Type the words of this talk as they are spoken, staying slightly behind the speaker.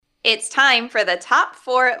It's time for the top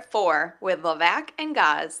 4 at 4 with Levac and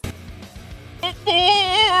Gaz.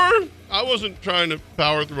 I wasn't trying to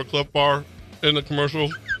power through a Cliff Bar in the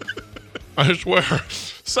commercial. I swear.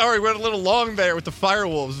 Sorry, we went a little long there with the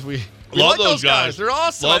Firewolves. We love like those guys. They're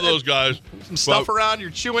awesome. Love those guys. Some stuff around.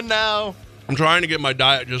 You're chewing now. I'm trying to get my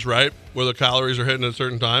diet just right, where the calories are hitting at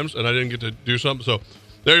certain times, and I didn't get to do something. So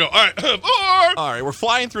there you go. All right, 4. All right, we're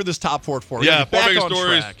flying through this top 4 at 4. Yeah, 4 back big on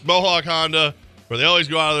stories. track. Mohawk Honda, where they always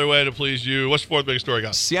go out of their way to please you. What's the 4th big story,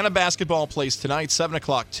 guys? Siena basketball plays tonight, 7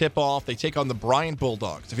 o'clock tip-off. They take on the Bryant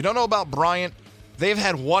Bulldogs. If you don't know about Bryant, they've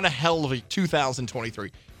had one hell of a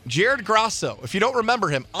 2023. Jared Grasso, if you don't remember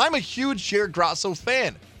him, I'm a huge Jared Grasso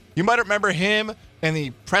fan. You might remember him in the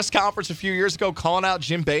press conference a few years ago calling out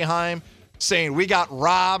Jim Boeheim, saying, we got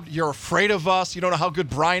robbed, you're afraid of us, you don't know how good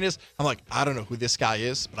Bryant is. I'm like, I don't know who this guy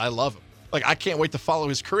is, but I love him. Like, I can't wait to follow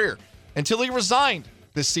his career. Until he resigned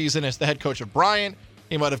this season as the head coach of Bryant.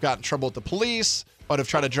 He might have gotten in trouble with the police, might have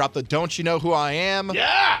tried to drop the don't you know who I am.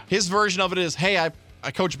 Yeah! His version of it is, hey,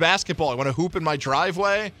 I coach basketball. I want to hoop in my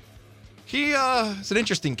driveway. He is an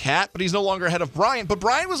interesting cat, but he's no longer head of Bryant. But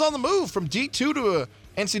Bryant was on the move from D2 to a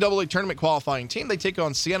NCAA tournament qualifying team. They take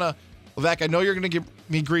on Siena. Levac, I know you're going to give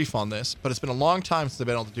me grief on this, but it's been a long time since they've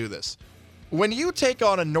been able to do this. When you take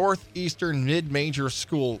on a northeastern mid-major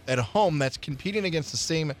school at home that's competing against the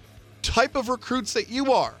same type of recruits that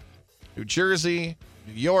you are, New Jersey,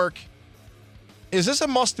 New York, is this a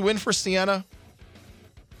must-win for Siena?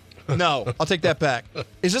 No, I'll take that back.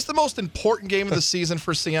 Is this the most important game of the season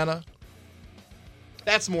for Siena?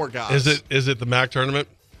 That's more guys. Is it the MAC tournament?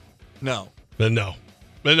 No. Then no.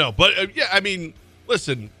 But yeah, I mean,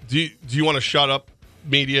 listen, do you want to shut up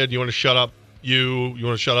media? Do you want to shut up you? You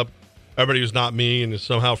want to shut up everybody who's not me and is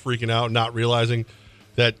somehow freaking out and not realizing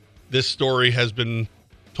that this story has been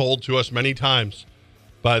told to us many times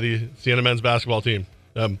by the Siena men's basketball team?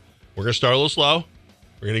 We're going to start a little slow.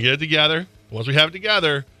 We're going to get it together. Once we have it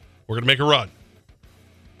together, we're going to make a run.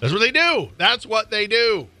 That's what they do. That's what they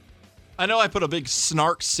do. I know I put a big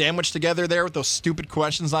snark sandwich together there with those stupid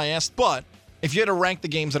questions I asked, but if you had to rank the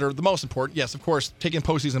games that are the most important, yes, of course, taking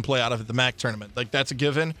postseason play out of the MAC tournament. Like, that's a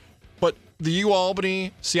given. But the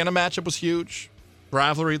UAlbany-Siena matchup was huge.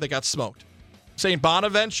 Rivalry, they got smoked. St.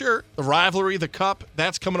 Bonaventure, the rivalry, the cup,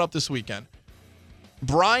 that's coming up this weekend.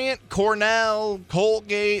 Bryant, Cornell,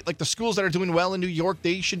 Colgate, like the schools that are doing well in New York,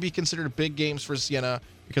 they should be considered big games for Siena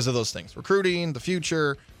because of those things. Recruiting, the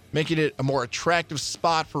future, making it a more attractive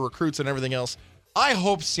spot for recruits and everything else. I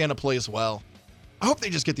hope Siena plays well. I hope they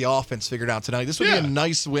just get the offense figured out tonight. This would be a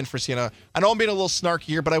nice win for Siena. I know I'm being a little snarky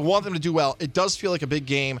here, but I want them to do well. It does feel like a big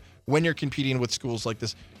game when you're competing with schools like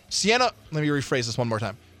this. Siena, let me rephrase this one more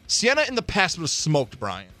time. Siena in the past would have smoked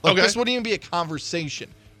Bryant. This wouldn't even be a conversation.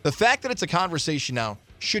 The fact that it's a conversation now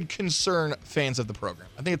should concern fans of the program.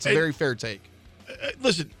 I think it's a very fair take.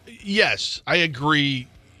 Listen, yes, I agree.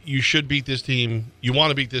 You should beat this team. You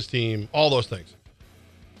want to beat this team. All those things.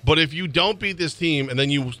 But if you don't beat this team and then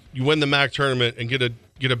you win the MAC tournament and get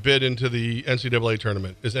a bid into the NCAA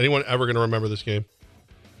tournament, is anyone ever going to remember this game?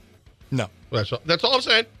 No. That's all I'm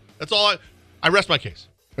saying. That's all I rest my case.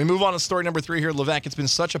 We move on to story number 3 here. Levac, it's been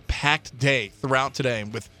such a packed day throughout today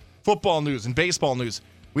with football news and baseball news.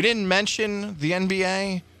 We didn't mention the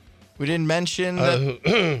NBA. We didn't mention that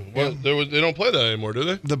they don't play that anymore, do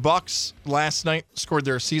they? The Bucks last night scored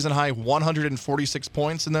their season-high 146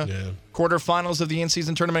 points in the quarterfinals of the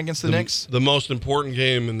in-season tournament against the Knicks. The most important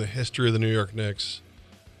game in the history of the New York Knicks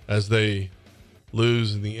as they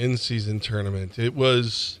lose in the in-season tournament. It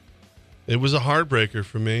was a heartbreaker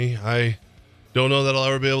for me. I don't know that I'll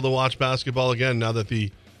ever be able to watch basketball again now that the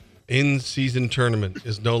in-season tournament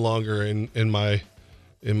is no longer in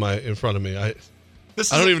front of me. I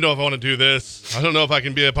don't even know if I want to do this. I don't know if I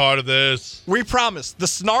can be a part of this. We promise. The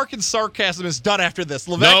snark and sarcasm is done after this.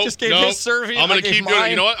 Levac just gave his survey. I'm going to keep doing it.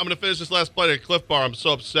 You know what? I'm going to finish this last play at Cliff Bar. I'm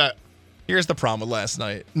so upset. Here's the problem with last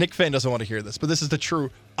night. Nick Fan doesn't want to hear this, but this is the true,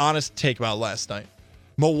 honest take about last night.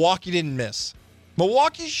 Milwaukee didn't miss.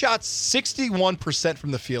 Milwaukee shot 61%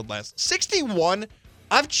 from the field last. 61?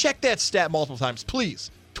 I've checked that stat multiple times. Please,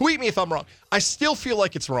 tweet me if I'm wrong. I still feel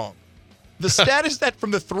like it's wrong. The stat is that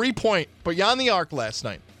from the three-point, beyond the arc last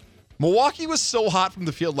night, Milwaukee was so hot from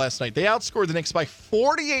the field last night, they outscored the Knicks by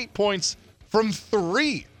 48 points from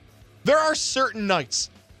 3. There are certain nights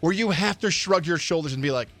where you have to shrug your shoulders and be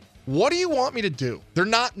like, what do you want me to do? They're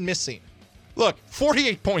not missing. Look,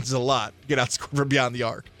 48 points is a lot to get outscored from beyond the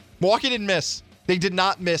arc. Milwaukee didn't miss. They did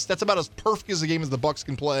not miss. That's about as perfect as a game as the Bucks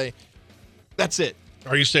can play. That's it.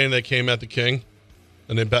 Are you saying they came at the king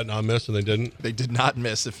and they bet not miss and they didn't? They did not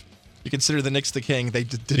miss. If you consider the Knicks the king, they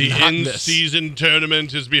did not miss. The in-season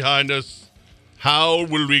tournament is behind us. How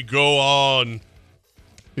will we go on?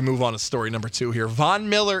 We move on to story number 2 here. Von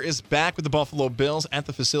Miller is back with the Buffalo Bills at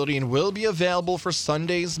the facility and will be available for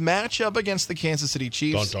Sunday's matchup against the Kansas City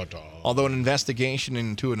Chiefs. Dun, dun, dun. Although an investigation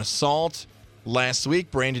into an assault last week,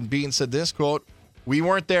 Brandon Beane said this, quote, "We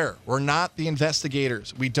weren't there. We're not the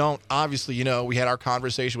investigators. We don't." Obviously, we had our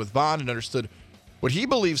conversation with Von and understood what he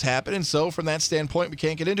believes happened. And so from that standpoint, we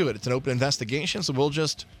can't get into it. It's an open investigation. So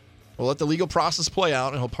we'll let the legal process play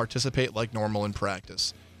out and he'll participate like normal in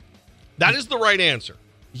practice. That is the right answer.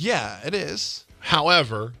 Yeah, it is.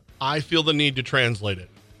 However, I feel the need to translate it.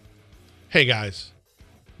 Hey, guys,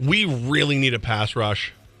 we really need a pass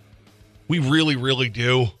rush. We really, really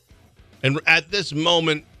do. And at this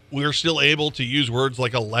moment, we're still able to use words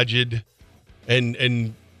like alleged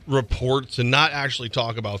and reports and not actually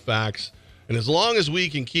talk about facts. And as long as we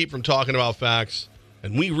can keep from talking about facts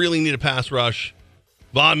and we really need a pass rush,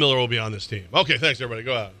 Von Miller will be on this team. Okay, thanks, everybody.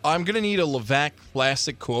 Go ahead. I'm going to need a Levac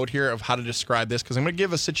classic quote here of how to describe this because I'm going to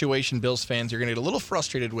give a situation Bills fans you're going to get a little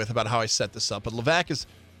frustrated with about how I set this up. But Levac has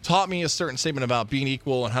taught me a certain statement about being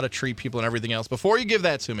equal and how to treat people and everything else. Before you give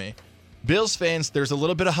that to me, Bills fans, there's a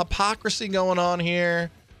little bit of hypocrisy going on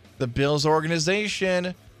here. The Bills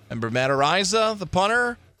organization, remember Matt Ariza, the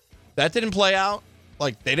punter? That didn't play out.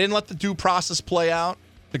 Like, they didn't let the due process play out.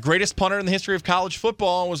 The greatest punter in the history of college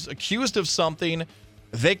football was accused of something.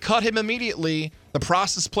 They cut him immediately. The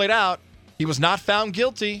process played out. He was not found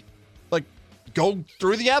guilty. Like, go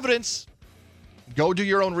through the evidence. Go do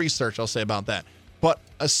your own research, I'll say about that. But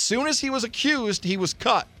as soon as he was accused, he was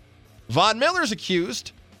cut. Von Miller's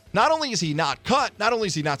accused. Not only is he not cut, not only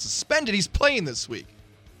is he not suspended, he's playing this week.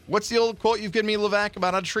 What's the old quote you've given me, Levac,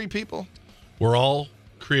 about how to treat people? We're all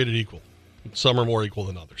created equal. Some are more equal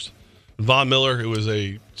than others. Von Miller, who is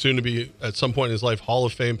a soon-to-be, at some point in his life, Hall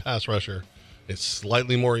of Fame pass rusher, is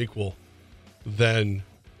slightly more equal than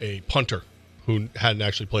a punter who hadn't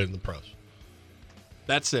actually played in the pros.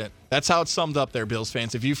 That's it. That's how it's summed up there, Bills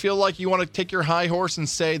fans. If you feel like you want to take your high horse and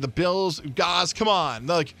say, the Bills, guys, come on.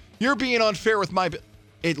 Like, you're being unfair with my...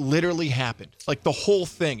 It literally happened. Like, the whole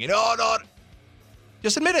thing. No.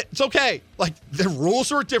 Just admit it. It's okay. Like, the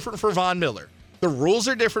rules are different for Von Miller. The rules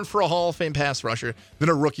are different for a Hall of Fame pass rusher than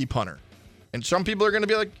a rookie punter. And some people are going to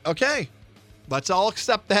be like, okay, let's all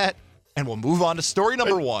accept that. And we'll move on to story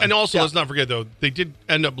number 1. And also, let's not forget, though, they did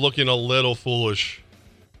end up looking a little foolish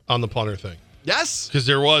on the punter thing. Yes. Because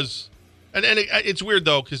there was, and it's weird,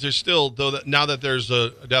 though, because there's still, now that there's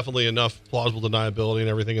definitely enough plausible deniability and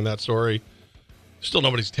everything in that story, still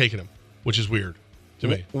nobody's taking him, which is weird to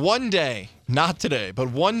me. One day, not today, but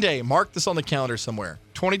one day, mark this on the calendar somewhere,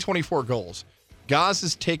 2024 goals.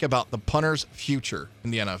 Gaz's take about the punter's future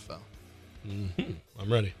in the NFL. Mm-hmm.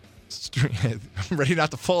 I'm ready. I'm ready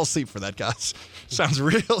not to fall asleep for that, guys. Sounds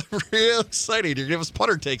real exciting. You're going to give us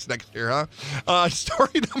punter takes next year, huh?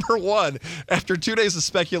 Story number 1. After 2 days of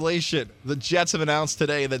speculation, the Jets have announced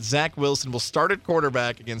today that Zach Wilson will start at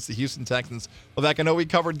quarterback against the Houston Texans. Well, I know we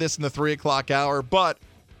covered this in the 3 o'clock hour, but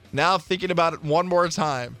now thinking about it one more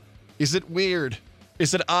time, is it weird?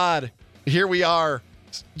 Is it odd? Here we are,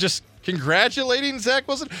 just congratulating Zach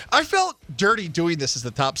Wilson. I felt dirty doing this as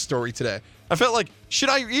the top story today. I felt like, should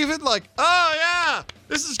I even oh yeah,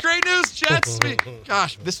 this is great news, Jets.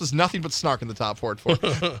 Gosh, this was nothing but snark in the top 4 at 4.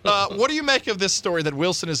 What do you make of this story that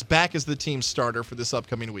Wilson is back as the team starter for this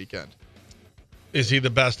upcoming weekend? Is he the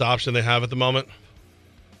best option they have at the moment?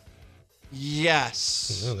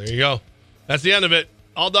 Yes. Well, there you go. That's the end of it.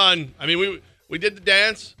 All done. I mean, we did the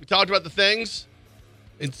dance. We talked about the things.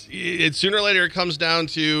 It's sooner or later it comes down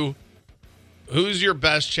to who's your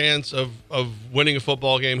best chance of winning a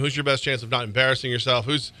football game? Who's your best chance of not embarrassing yourself?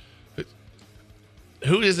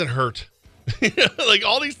 Who isn't hurt? Like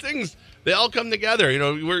all these things, they all come together.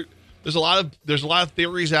 There's a lot of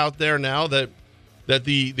theories out there now that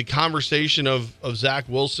the conversation of Zach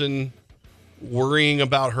Wilson worrying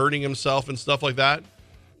about hurting himself and stuff like that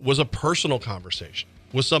was a personal conversation.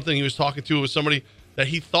 Was something he was talking to with somebody that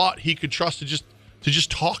he thought he could trust to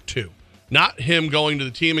just talk to. Not him going to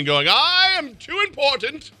the team and going, I am too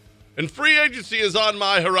important, and free agency is on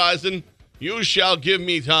my horizon. You shall give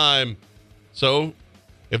me time. So,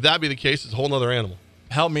 if that be the case, it's a whole nother animal.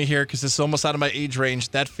 Help me here, because it's almost out of my age range.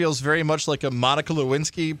 That feels very much like a Monica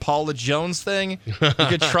Lewinsky, Paula Jones thing. You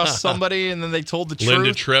could trust somebody, and then they told the truth.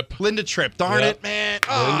 Linda Tripp. Darn it, man.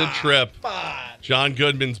 Linda Tripp. Fine. John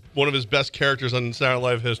Goodman's one of his best characters on Saturday Night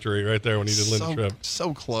Live history right there when he did Linda Tripp.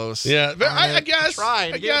 So close. Yeah, I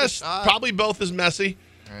guess probably both as messy.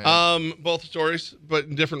 Right. Both stories, but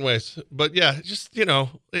in different ways. But yeah, just,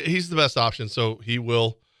 he's the best option, so he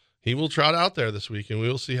will he will trot out there this week, and we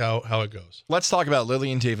will see how it goes. Let's talk about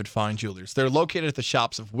Lily and David Fine Jewelers. They're located at the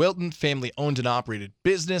shops of Wilton, family-owned and operated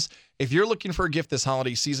business. If you're looking for a gift this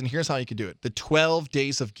holiday season, here's how you can do it. The 12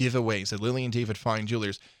 days of giveaways at Lily and David Fine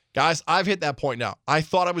Jewelers. Guys, I've hit that point now. I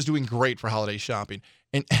thought I was doing great for holiday shopping,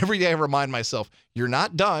 and every day I remind myself, you're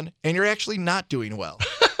not done, and you're actually not doing well.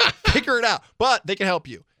 Figure it out, but they can help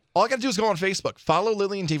you. All I got to do is go on Facebook, follow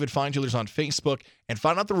Lily and David Fine Jewelers on Facebook, and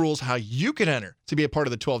find out the rules how you can enter to be a part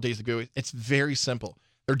of the 12 days of giveaways. It's very simple.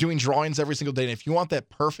 They're doing drawings every single day, and if you want that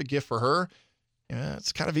perfect gift for her,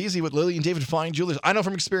 it's kind of easy with Lily and David Fine Jewelers. I know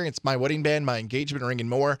from experience, my wedding band, my engagement ring, and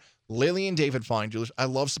more, Lily and David Fine Jewelers. I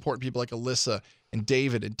love supporting people like Alyssa and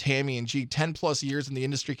David and Tammy and G, 10 plus years in the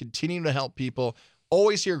industry, continuing to help people.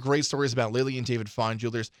 Always hear great stories about Lily and David Fine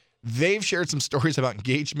Jewelers. They've shared some stories about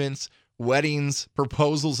engagements, weddings,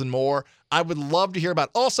 proposals, and more. I would love to hear about.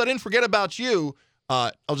 Also, I didn't forget about you.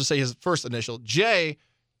 I'll just say his first initial. Jay,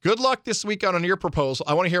 good luck this weekend on your proposal.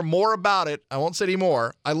 I want to hear more about it. I won't say any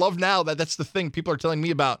more. I love now that that's the thing people are telling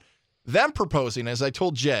me about them proposing. As I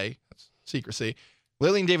told Jay, that's secrecy.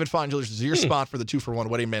 Lily and David Fine Jewelers is your spot for the 2-for-1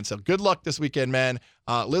 wedding band sale. Good luck this weekend, man.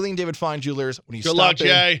 Lily and David Fine Jewelers. When you Good stop luck, in,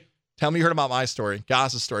 Jay. tell me you heard about my story,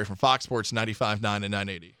 Gaz's story from Fox Sports 95.9 and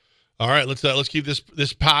 980. All right, let's keep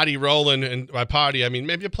this party rolling, and by party I mean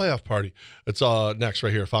maybe a playoff party. It's next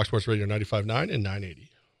right here, Fox Sports Radio 95.9 and 980.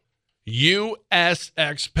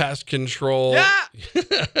 USX Pest Control. Yeah.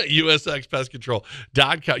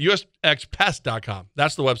 USXPestControl.com. USXPest.com.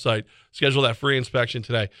 That's the website. Schedule that free inspection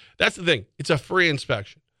today. That's the thing. It's a free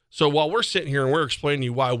inspection. So while we're sitting here and we're explaining to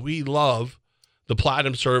you why we love the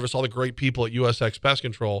Platinum service, all the great people at USX Pest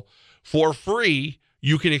Control, for free,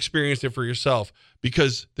 you can experience it for yourself,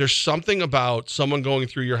 because there's something about someone going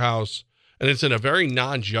through your house, and it's in a very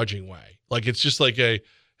non-judging way. Like, it's just like hey,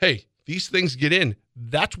 these things get in.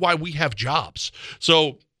 That's why we have jobs.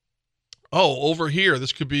 So, over here,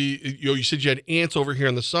 this could be, you said you had ants over here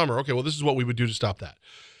in the summer. Okay, well, this is what we would do to stop that.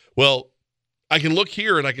 Well, I can look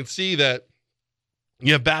here and I can see that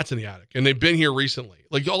you have bats in the attic, and they've been here recently.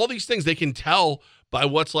 Like, all these things, they can tell by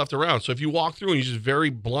what's left around. So if you walk through and you just very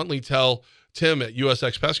bluntly tell Tim at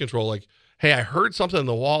USX Pest Control, like, hey, I heard something on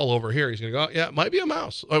the wall over here. He's going to go, yeah, it might be a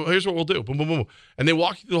mouse. Here's what we'll do. Boom, boom, boom. And they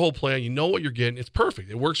walk you through the whole plan. You know what you're getting. It's perfect.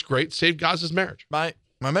 It works great. Saved Gaz's marriage. My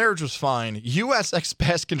marriage was fine. USX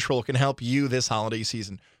Pest Control can help you this holiday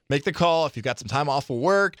season. Make the call if you've got some time off of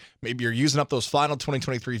work. Maybe you're using up those final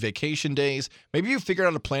 2023 vacation days. Maybe you figured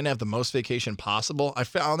out a plan to have the most vacation possible. I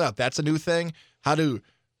found out that's a new thing, how to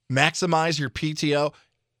maximize your PTO.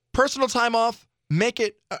 Personal time off, make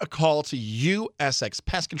it a call to USX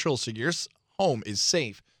Pest Control so your home is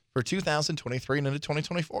safe for 2023 and into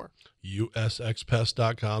 2024.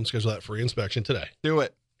 USXPest.com. Schedule that free inspection today. Do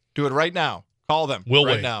it. Do it right now. Call them We'll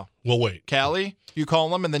right wait. now. We'll wait. Callie, you call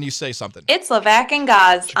them and then you say something. It's Levac and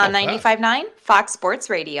Gaz Check out on that. 95.9 Fox Sports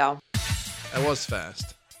Radio. That was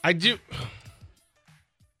fast. I do.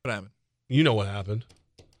 What happened? You know what happened.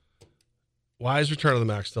 Why is Return of the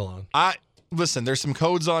Mac still on? Listen, there's some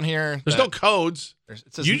codes on here. There's no codes.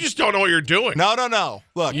 It says, You just don't know what you're doing. No.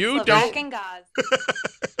 Look, You Levac don't. and Gaz.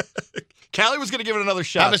 Callie was going to give it another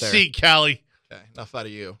shot. Have a there. seat, Callie. Okay, enough out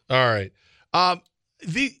of you. All right.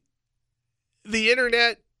 The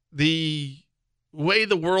internet, the way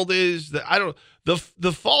the world is,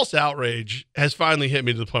 the false outrage has finally hit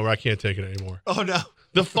me to the point where I can't take it anymore. Oh, no.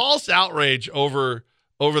 The false outrage over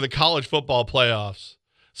the college football playoffs.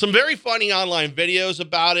 Some very funny online videos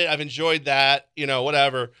about it. I've enjoyed that.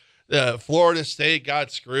 Whatever. Florida State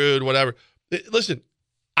got screwed, whatever. Listen,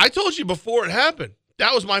 I told you before it happened.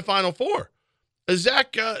 That was my Final Four.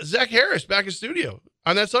 Zach Harris back in studio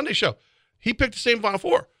on that Sunday show. He picked the same Final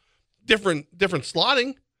Four. Different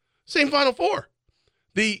slotting. Same Final Four.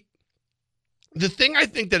 The thing I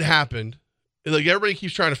think that happened, like, everybody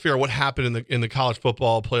keeps trying to figure out what happened in the college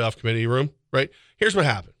football playoff committee room, right? Here's what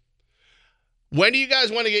happened. When do you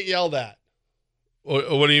guys want to get yelled at? What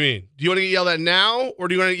do you mean? Do you want to get yelled at now, or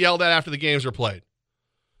do you want to get yelled at after the games are played?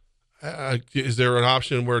 Is there an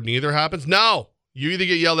option where neither happens? No. You either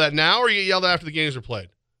get yelled at now or you get yelled at after the games are played.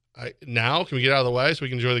 Now? Can we get out of the way so we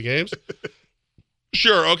can enjoy the games?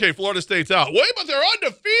 Sure. Okay, Florida State's out. Wait, but they're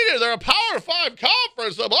undefeated. They're a Power 5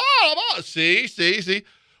 conference. Blah, blah, blah. See.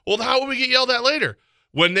 Well, how will we get yelled at later?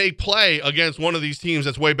 When they play against one of these teams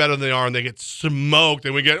that's way better than they are and they get smoked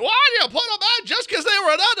and we get, why do you put them out just because they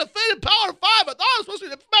were an undefeated Power 5? I thought it was supposed to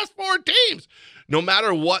be the best 4 teams. No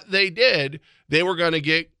matter what they did, they were going to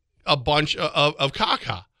get a bunch of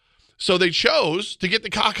caca. So they chose to get the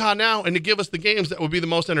caca now and to give us the games that would be the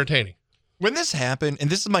most entertaining. When this happened, and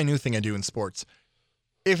this is my new thing I do in sports,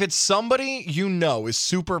 If it's somebody you know is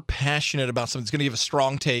super passionate about something, that's going to give a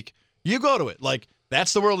strong take, you go to it. Like,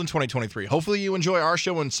 that's the world in 2023. Hopefully you enjoy our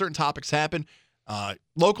show when certain topics happen.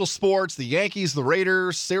 Local sports, the Yankees, the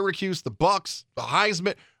Raiders, Syracuse, the Bucks, the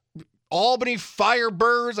Heisman, Albany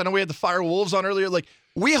Firebirds. I know we had the Fire Wolves on earlier. Like,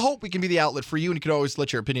 we hope we can be the outlet for you, and you can always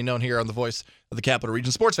let your opinion known here on the Voice of the Capital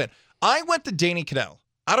Region Sports Fan. I went to Danny Cannell.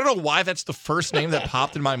 I don't know why that's the first name that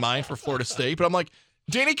popped in my mind for Florida State, but I'm like,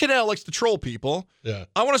 Danny Cannell likes to troll people. Yeah.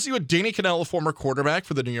 I want to see what Danny Cannell, a former quarterback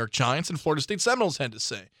for the New York Giants and Florida State Seminoles, had to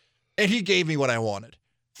say. And he gave me what I wanted.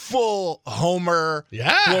 Full homer,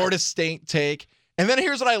 Florida State take. And then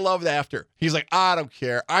here's what I loved after. He's like, I don't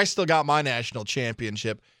care. I still got my national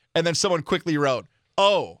championship. And then someone quickly wrote,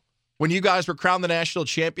 oh, when you guys were crowned the national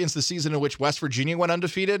champions the season in which West Virginia went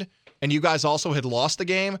undefeated, and you guys also had lost the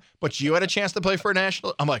game, but you had a chance to play for a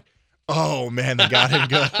national. I'm like, oh, man, they got him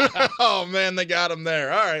good. Oh, man, they got him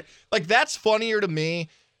there. All right. Like, that's funnier to me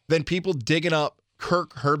than people digging up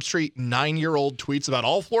Kirk Herbstreit 9-year-old tweets about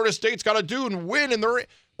all Florida State's got to do and win. And they're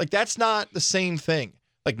like, that's not the same thing.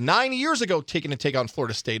 Like 9 years ago, taking a take on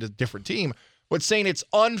Florida State, a different team, but saying it's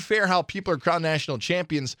unfair how people are crowned national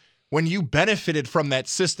champions when you benefited from that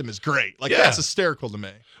system is great. Like, that's hysterical to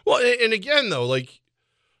me. Well, and again, though, like,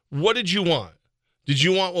 what did you want? Did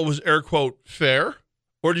you want what was air quote fair,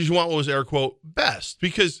 or did you want what was air quote best?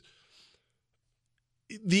 Because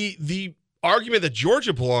the argument that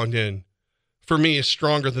Georgia belonged in, for me, is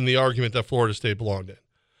stronger than the argument that Florida State belonged in.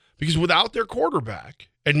 Because without their quarterback,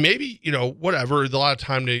 and maybe, whatever, a lot of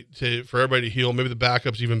time for everybody to heal, maybe the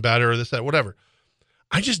backup's even better, or this, that, whatever.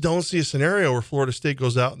 I just don't see a scenario where Florida State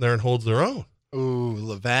goes out there and holds their own. Ooh,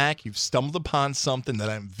 Levac, you've stumbled upon something that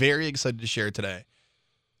I'm very excited to share today.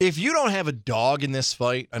 If you don't have a dog in this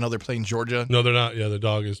fight, I know they're playing Georgia. No, they're not. Yeah, the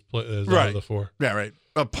dog is right. Out of the four. Yeah, right.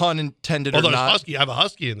 A pun intended Although or not. Husky, I have a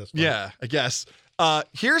Husky in this fight. Yeah, I guess.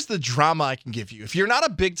 Here's the drama I can give you. If you're not a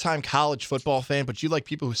big-time college football fan, but you like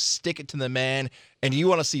people who stick it to the man and you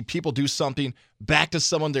want to see people do something back to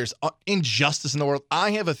someone, there's injustice in the world,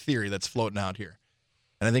 I have a theory that's floating out here.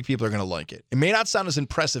 And I think people are going to like it. It may not sound as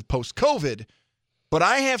impressive post-COVID, but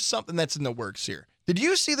I have something that's in the works here. Did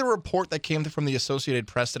you see the report that came from the Associated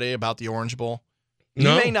Press today about the Orange Bowl?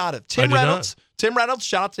 No, you may not have. Tim Reynolds,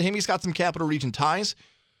 shout out to him. He's got some Capital Region ties.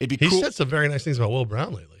 It'd be cool. He said some very nice things about Will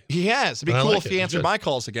Brown lately. He has. It'd be cool if he answered my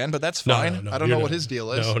calls again, but that's fine. No, I don't know what his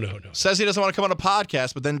deal is. No. Says he doesn't want to come on a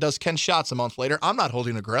podcast, but then does Ken Shots a month later. I'm not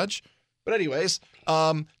holding a grudge. But anyways,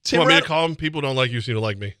 Tim you want me to call him? People don't like you, seem to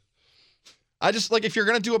like me. I just, like, if you're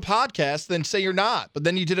going to do a podcast, then say you're not. But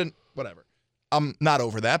then you didn't, whatever. I'm not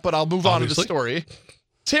over that, but I'll move on to the story.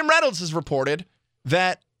 Tim Reynolds has reported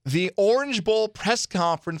that the Orange Bowl press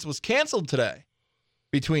conference was canceled today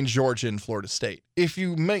between Georgia and Florida State. If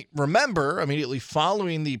you may remember, immediately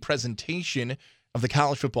following the presentation of the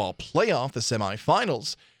college football playoff, the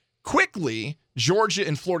semifinals, quickly, Georgia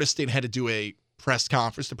and Florida State had to do a press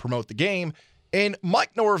conference to promote the game, and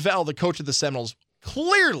Mike Norvell, the coach of the Seminoles,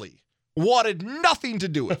 clearly wanted nothing to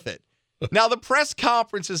do with it. Now, the press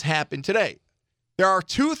conferences happened today. There are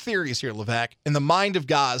two theories here, Levac, in the mind of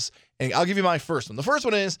Gaz, and I'll give you my first one. The first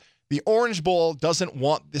one is the Orange Bowl doesn't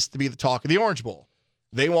want this to be the talk of the Orange Bowl.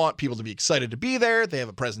 They want people to be excited to be there. They have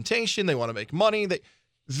a presentation. They want to make money.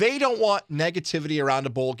 They don't want negativity around a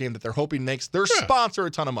bowl game that they're hoping makes their sponsor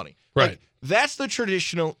a ton of money. Right. Like, that's the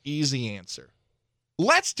traditional easy answer.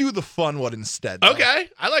 Let's do the fun one instead, though. Okay.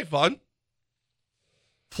 I like fun.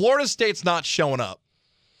 Florida State's not showing up.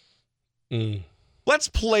 Let's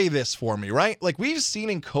play this for me, right? Like, we've seen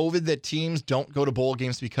in COVID that teams don't go to bowl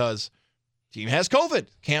games because team has COVID,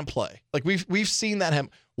 can't play. Like, we've seen that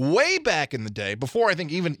happen way back in the day, before I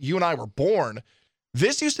think even you and I were born.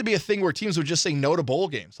 This used to be a thing where teams would just say no to bowl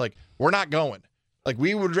games. Like, we're not going. Like,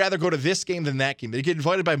 we would rather go to this game than that game. They'd get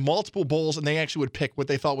invited by multiple bowls, and they actually would pick what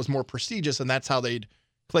they thought was more prestigious, and that's how they'd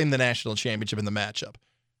claim the national championship in the matchup.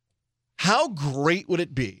 How great would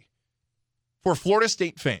it be for Florida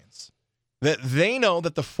State fans that they know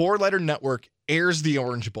that the four-letter network airs the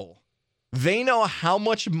Orange Bowl? They know how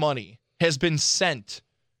much money has been sent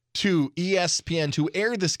to ESPN to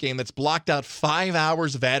air this game that's blocked out 5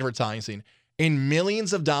 hours of advertising, and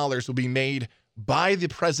millions of dollars will be made by the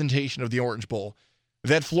presentation of the Orange Bowl,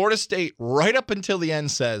 that Florida State, right up until the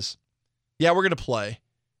end, says, yeah, we're going to play.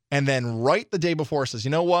 And then right the day before says,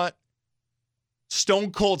 you know what?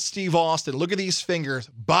 Stone Cold Steve Austin, look at these fingers.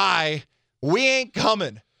 Bye. We ain't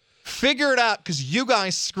coming. Figure it out, because you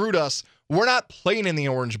guys screwed us. We're not playing in the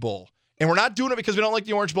Orange Bowl. And we're not doing it because we don't like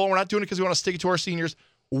the Orange Bowl. We're not doing it because we want to stick it to our seniors.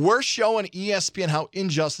 We're showing ESPN how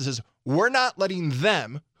injustice is. We're not letting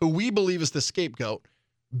them, who we believe is the scapegoat,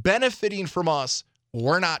 benefiting from us.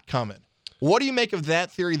 We're not coming. What do you make of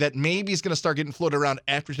that theory that maybe is going to start getting floated around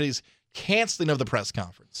after today's canceling of the press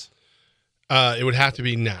conference? It would have to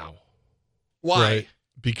be now. Why? Right?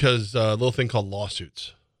 Because a little thing called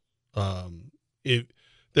lawsuits. You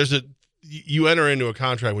enter into a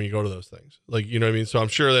contract when you go to those things. Like, you know what I mean? So I'm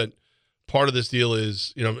sure that part of this deal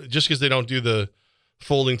is, just because they don't do the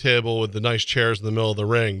folding table with the nice chairs in the middle of the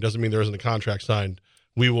ring doesn't mean there isn't a contract signed.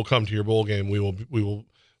 We will come to your bowl game. We will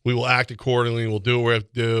act accordingly. We'll do what we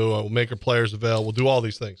have to do. We'll make our players available. We'll do all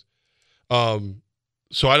these things.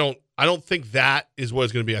 So I don't think that is what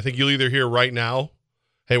it's going to be. I think you'll either hear right now,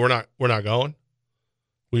 hey, we're not going.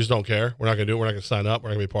 We just don't care. We're not going to do it. We're not going to sign up. We're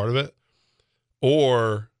not going to be part of it.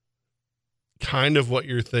 Or kind of what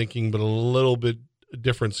you're thinking, but a little bit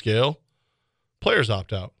different scale. Players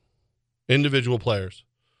opt out. Individual players.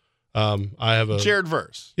 I have a Jared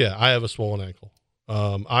Verse. Yeah, I have a swollen ankle.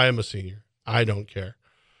 I am a senior. I don't care.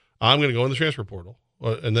 I'm going to go in the transfer portal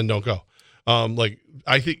and then don't go.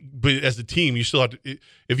 I think, but as a team, you still have to.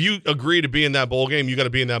 If you agree to be in that bowl game, you got to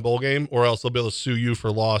be in that bowl game, or else they'll be able to sue you for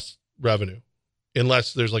lost revenue,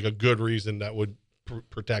 unless there's like a good reason that would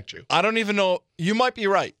protect you. I don't even know. You might be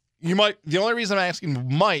right. You might. The only reason I'm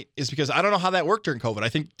asking might is because I don't know how that worked during COVID. I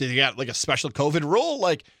think did you got like a special COVID rule,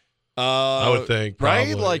 like. I would think,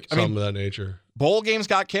 probably, right? Like, some of that nature. Bowl games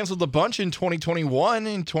got canceled a bunch in 2021,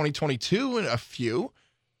 in 2022, and a few.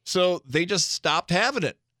 So they just stopped having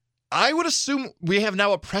it. I would assume we have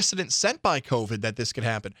now a precedent set by COVID that this could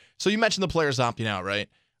happen. So you mentioned the players opting out, right?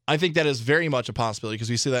 I think that is very much a possibility because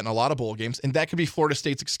we see that in a lot of bowl games, and that could be Florida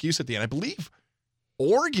State's excuse at the end. I believe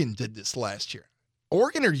Oregon did this last year.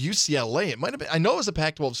 Oregon or UCLA, it might have been. I know it was a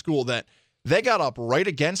Pac-12 school that they got up right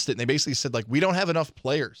against it, and they basically said, like, we don't have enough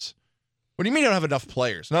players. What do you mean you don't have enough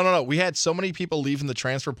players? No. We had so many people leaving the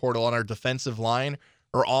transfer portal on our defensive line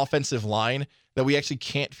or offensive line that we actually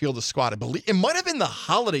can't field the squad. I believe it might have been the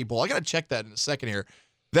Holiday Bowl. I got to check that in a second here.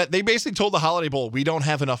 That they basically told the Holiday Bowl, we don't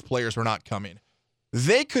have enough players. We're not coming.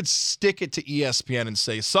 They could stick it to ESPN and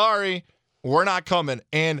say, sorry, we're not coming.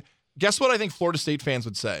 And guess what I think Florida State fans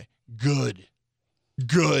would say? Good.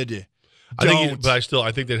 I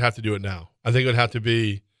think they'd have to do it now. I think it would have to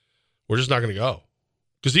be, we're just not going to go.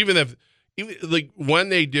 Because even when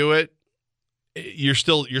they do it, you're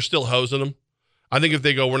still hosing them. I think if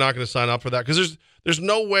they go, we're not going to sign up for that, because there's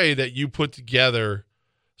no way that you put together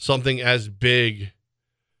something as big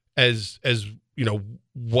as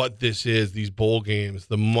what this is, these bowl games,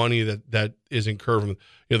 the money that is incurred from,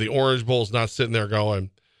 the Orange Bowl's not sitting there going,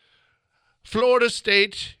 Florida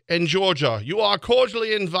State and Georgia, you are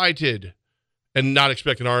cordially invited, and not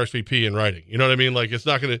expect an RSVP in writing. You know what I mean? Like, it's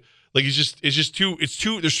not going to, like, there's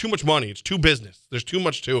too much money. It's too business. There's too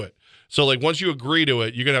much to it. So, like, once you agree to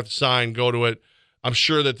it, you're going to have to sign, go to it. I'm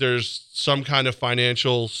sure that there's some kind of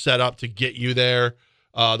financial setup to get you there.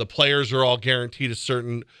 The players are all guaranteed a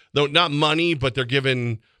certain, though not money, but they're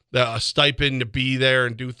given a stipend to be there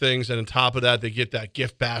and do things. And on top of that, they get that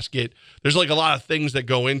gift basket. There's like a lot of things that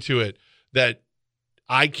go into it that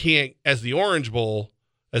I can't, as the Orange Bowl,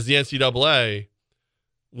 as the NCAA,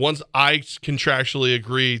 once I contractually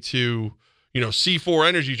agree to, C4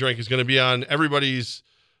 energy drink is going to be on everybody's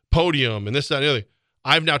podium and this, that, and the other,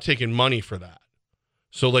 I've now taken money for that.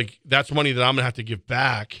 So, like, that's money that I'm gonna have to give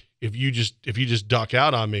back if you just duck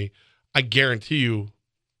out on me. I guarantee you,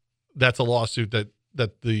 that's a lawsuit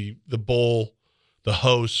that the bowl, the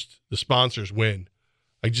host, the sponsors win.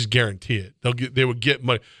 I just guarantee it. They would get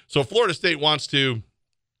money. So if Florida State wants to,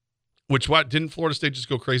 didn't Florida State just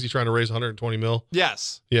go crazy trying to raise 120 mil?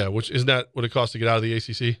 Yes. Yeah, which isn't that what it costs to get out of the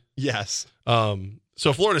ACC? Yes.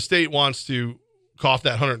 So Florida State wants to cough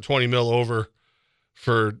that 120 mil over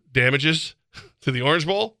for damages to the Orange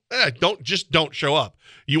Bowl. Don't show up.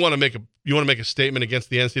 You want to make a statement against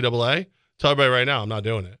the NCAA? Tell everybody right now, I'm not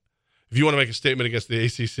doing it. If you want to make a statement against the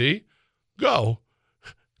ACC, go.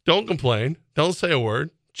 Don't complain. Don't say a word.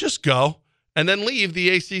 Just go and then leave the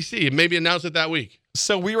ACC and maybe announce it that week.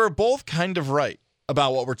 So we were both kind of right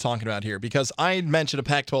about what we're talking about here, because I had mentioned a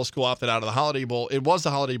Pac-12 school opted out of the Holiday Bowl. It was the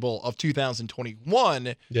Holiday Bowl of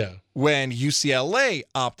 2021 when UCLA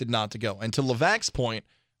opted not to go. And to Levac's point,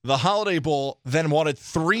 the Holiday Bowl then wanted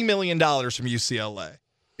 $3 million from UCLA.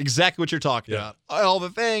 Exactly what you're talking about. All the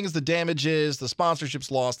things, the damages, the sponsorships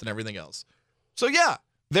lost, and everything else. So, yeah,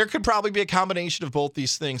 there could probably be a combination of both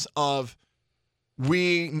these things of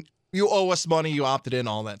you owe us money, you opted in,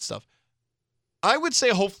 all that stuff. I would say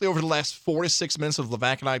hopefully over the last 4 to 6 minutes of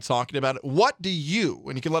Levac and I talking about it, what do you,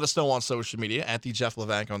 and you can let us know on social media, at the Jeff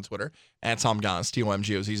Levac on Twitter, at Tom Gons,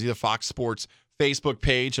 TOMGOZ, the Fox Sports Facebook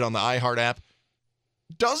page and on the iHeart app.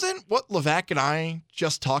 Doesn't what Levac and I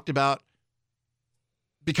just talked about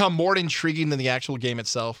become more intriguing than the actual game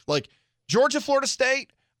itself? Like, Georgia, Florida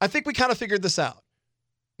State, I think we kind of figured this out.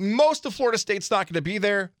 Most of Florida State's not going to be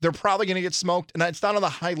there. They're probably going to get smoked, and it's not on the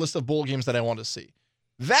high list of bowl games that I want to see.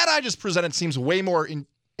 That I just presented seems way more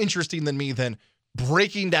interesting than me than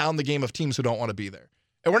breaking down the game of teams who don't want to be there.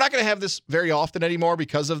 And we're not going to have this very often anymore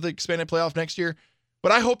because of the expanded playoff next year,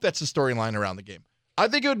 but I hope that's the storyline around the game. I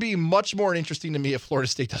think it would be much more interesting to me if Florida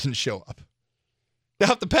State doesn't show up. They'll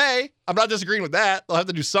have to pay. I'm not disagreeing with that. They'll have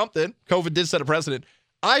to do something. COVID did set a precedent.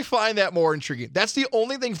 I find that more intriguing. That's the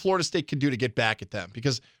only thing Florida State can do to get back at them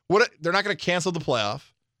because they're not going to cancel the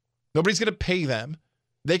playoff. Nobody's going to pay them.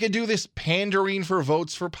 They can do this pandering for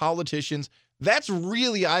votes for politicians. That's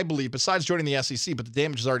really, I believe, besides joining the SEC, but the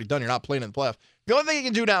damage is already done. You're not playing in the playoff. The only thing you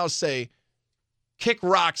can do now is say, kick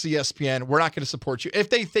rocks, ESPN. We're not going to support you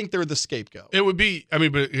if they think they're the scapegoat. It would be, but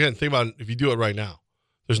again, think about it, if you do it right now.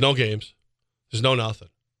 There's no games. There's no nothing.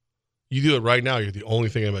 You do it right now, you're the only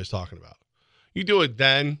thing anybody's talking about. You do it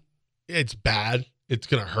then, it's bad. It's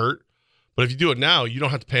going to hurt. But if you do it now, you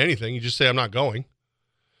don't have to pay anything. You just say, I'm not going.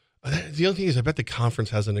 The other thing is, I bet the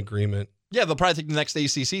conference has an agreement. Yeah, they'll probably take the next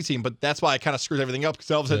ACC team, but that's why I kind of screwed everything up because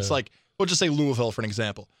all of a sudden it's like, we'll just say Louisville for an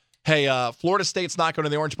example. Hey, Florida State's not going to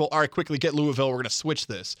the Orange Bowl. All right, quickly get Louisville. We're going to switch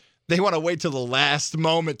this. They want to wait till the last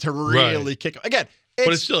moment to really kick. Again,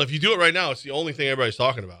 but it's still, if you do it right now, it's the only thing everybody's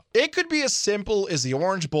talking about. It could be as simple as the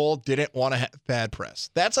Orange Bowl didn't want to have bad press.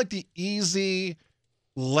 That's like the easy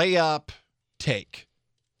layup take.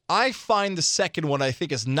 I find the second one, I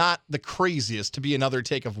think, is not the craziest to be another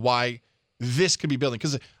take of why this could be building.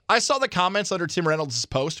 Because I saw the comments under Tim Reynolds'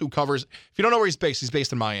 post, who covers, if you don't know where he's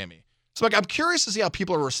based in Miami. So I'm curious to see how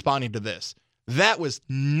people are responding to this. That was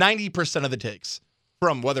 90% of the takes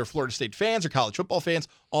from whether Florida State fans or college football fans,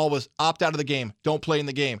 all was opt out of the game, don't play in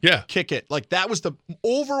the game, kick it. Like that was the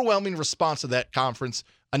overwhelming response to that conference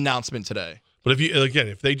announcement today. But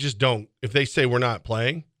if they say we're not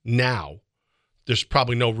playing now, there's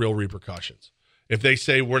probably no real repercussions. If they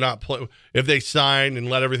say we're not playing, if they sign and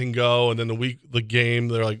let everything go, and then the game,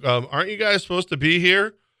 they're like, aren't you guys supposed to be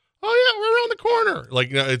here? Oh yeah, we're around the corner.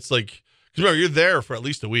 Like, it's like, because remember, you're there for at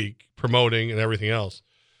least a week promoting and everything else.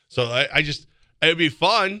 So it'd be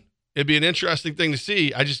fun. It'd be an interesting thing to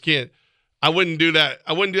see. I wouldn't do that.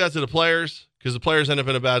 I wouldn't do that to the players because the players end up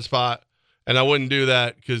in a bad spot. And I wouldn't do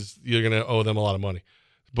that because you're going to owe them a lot of money.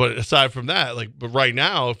 But aside from that, but right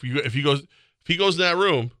now, if he goes in that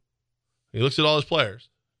room, he looks at all his players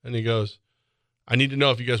and he goes, I need to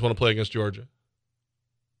know if you guys want to play against Georgia.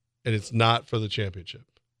 And it's not for the championship.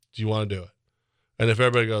 Do you want to do it? And if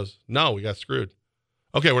everybody goes, no, we got screwed.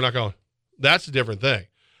 Okay, we're not going. That's a different thing.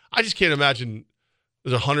 I just can't imagine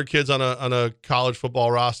there's 100 kids on a college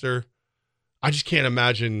football roster. I just can't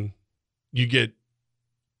imagine you get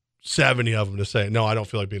 70 of them to say, no, I don't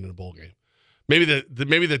feel like being in a bowl game. Maybe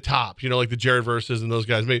the top, like the Jared Verses and those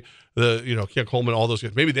guys, maybe Ken Coleman, all those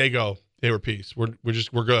guys, maybe they go, hey, we're peace. We're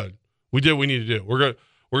good. We did what we need to do. We're going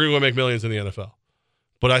to go make millions in the NFL.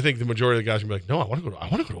 But I think the majority of the guys are going to be like, no, I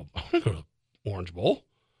want to go to Orange Bowl.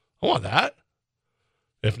 I want that.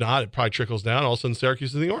 If not, it probably trickles down. All of a sudden,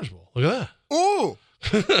 Syracuse is in the Orange Bowl. Look at that. Ooh.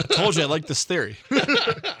 Told you I like this theory. People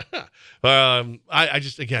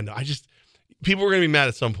are going to be mad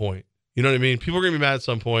at some point. You know what I mean? People are going to be mad at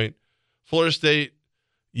some point. Florida State,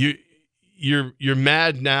 you're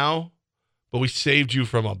mad now, but we saved you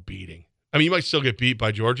from a beating. I mean, you might still get beat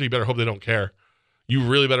by Georgia. You better hope they don't care. You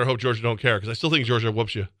really better hope Georgia don't care because I still think Georgia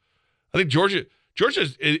whoops you. I think Georgia,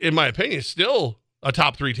 in my opinion, is still a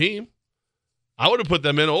top 3 team. I would have put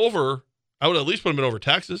them in over. I would at least put them in over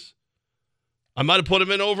Texas. I might have put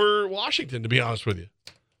them in over Washington, to be honest with you.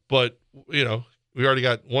 But, we already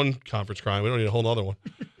got one conference crime. We don't need a whole other one.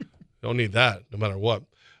 Don't need that, no matter what.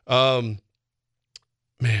 Man,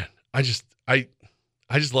 I just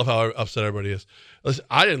love how upset everybody is. Listen,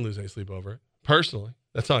 I didn't lose any sleep over it, personally.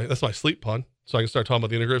 That's my sleep pun. So I can start talking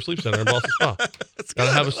about the Integrative Sleep Center in Boston Spa. Got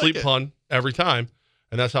to have a sleep pun every time.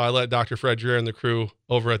 And that's how I let Dr. Fred Dreer and the crew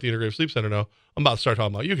over at the Integrative Sleep Center know I'm about to start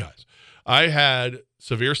talking about you guys. I had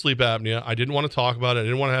severe sleep apnea. I didn't want to talk about it. I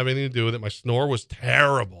didn't want to have anything to do with it. My snore was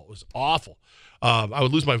terrible. It was awful. I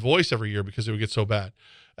would lose my voice every year because it would get so bad.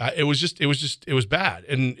 It was bad.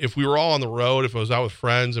 And if we were all on the road, if I was out with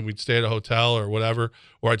friends and we'd stay at a hotel or whatever,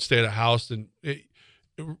 or I'd stay at a house, and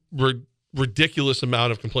ridiculous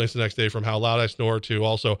amount of complaints the next day from how loud I snore to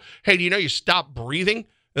also, hey, do you know you stop breathing in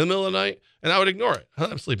the middle of the night? And I would ignore it.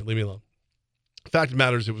 I'm sleeping. Leave me alone. The fact of the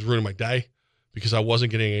matter is it was ruining my day because I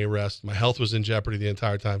wasn't getting any rest. My health was in jeopardy the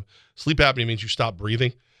entire time. Sleep apnea means you stop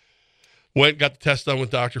breathing. Got the test done with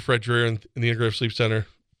Dr. Fred Dreer in the Integrative Sleep Center.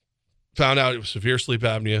 Found out it was severe sleep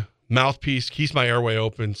apnea. Mouthpiece keeps my airway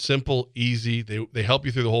open. Simple, easy. They help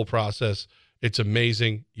you through the whole process. It's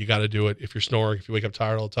amazing. You got to do it. If you're snoring, if you wake up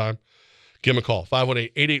tired all the time, give them a call.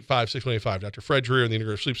 518-885-6185. Dr. Fred Dreer and the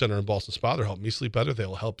Integrative Sleep Center in Boston Spa. They're helping me sleep better. They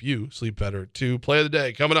will help you sleep better too. Play of the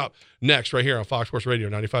day coming up next right here on Fox Sports Radio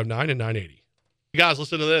 95.9 and 980. You guys,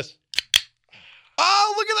 listen to this.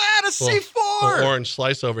 Oh, look at that. A C4. Little orange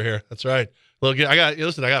slice over here. That's right. Look, I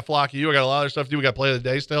got Flock you. I got a lot of other stuff to do. We got Play of the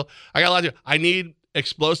Day still. I got a lot to do. I need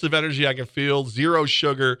explosive energy I can feel, zero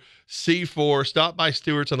sugar, C4. Stop by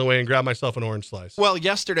Stewart's on the way and grab myself an orange slice. Well,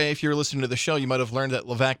 yesterday, if you were listening to the show, you might have learned that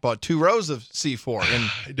Levac bought 2 rows of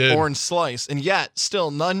C4 and orange slice, and yet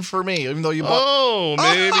still none for me, even though you bought...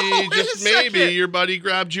 Just maybe your buddy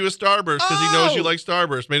grabbed you a Starburst because he knows you like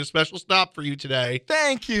Starburst. Made a special stop for you today.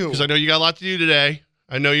 Thank you. Because I know you got a lot to do today.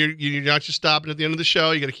 I know you're not just stopping at the end of the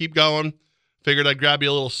show. You got to keep going. Figured I'd grab you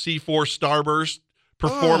a little C4 Starburst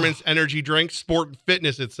performance energy drink, sport and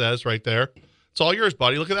fitness, it says right there. It's all yours,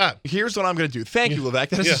 buddy. Look at that. Here's what I'm going to do. Thank you, Levac.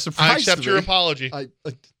 That is a surprise. I accept to your me. apology.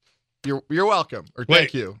 You're welcome. Or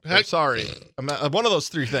thank you. I'm sorry. I'm one of those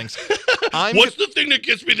 3 things. What's the thing that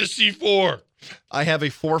gets me the C4? I have a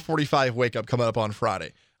 4:45 wake up coming up on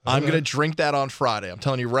Friday. I'm going to drink that on Friday. I'm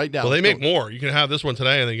telling you right now. Well, they make more. You can have this one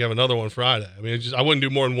today, and then you have another one Friday. I mean, I wouldn't do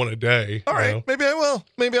more than one a day. All right. Maybe I will.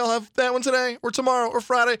 Maybe I'll have that one today or tomorrow or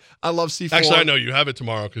Friday. I love C4. Actually, I know you have it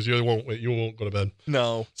tomorrow because you won't go to bed.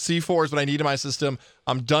 No. C4 is what I need in my system.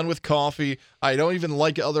 I'm done with coffee. I don't even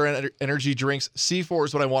like other energy drinks. C4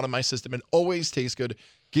 is what I want in my system. It always tastes good,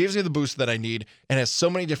 gives me the boost that I need, and has so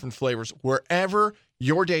many different flavors. Wherever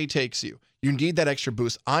your day takes you, you need that extra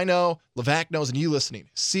boost. I know, Levac knows, and you listening.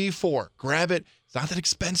 C4, grab it. It's not that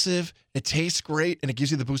expensive. It tastes great, and it gives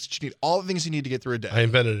you the boost that you need. All the things you need to get through a day. I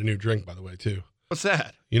invented a new drink, by the way, too. What's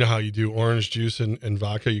that? You know how you do orange juice and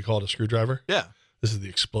vodka? You call it a screwdriver? Yeah. This is the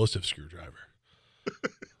explosive screwdriver.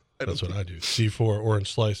 That's what I do. C4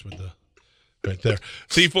 orange slice with the right there.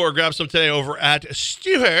 C4, grab some today over at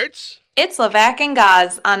Stewart's. It's Levac and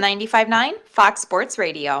Gaz on 95.9 Fox Sports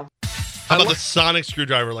Radio. How about the sonic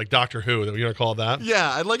screwdriver like Doctor Who? That we're going to call that? Yeah,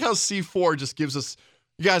 I like how C4 just gives us...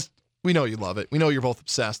 You guys, we know you love it. We know you're both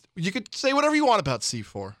obsessed. You could say whatever you want about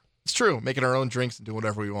C4. It's true. Making our own drinks and doing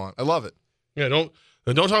whatever we want. I love it. Yeah, don't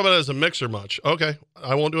talk about it as a mixer much. Okay,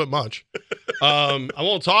 I won't do it much. I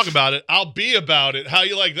won't talk about it. I'll be about it. How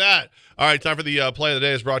you like that? All right, time for the play of the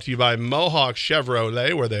day is brought to you by Mohawk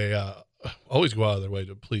Chevrolet, where they always go out of their way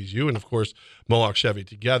to please you. And, of course, Mohawk Chevy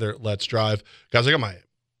together. Let's drive. Guys, I got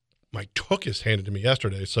my took is handed to me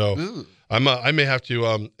yesterday, so I may have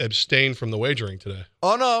to abstain from the wagering today.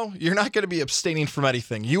 Oh, no, you're not going to be abstaining from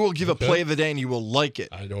anything. You will give a play of the day, and you will like it.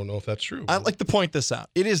 I don't know if that's true. I'd like to point this out.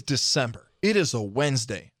 It is December. It is a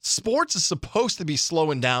Wednesday. Sports is supposed to be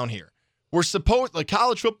slowing down here.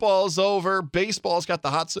 College football is over. Baseball's got the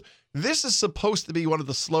hot. This is supposed to be one of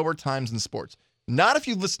the slower times in sports. Not if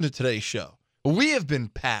you listen to today's show. We have been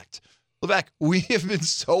packed. Levac, we have been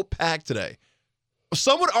so packed today.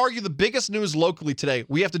 Some would argue the biggest news locally today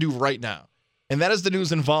we have to do right now, and that is the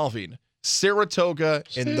news involving Saratoga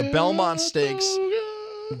and the Belmont Stakes.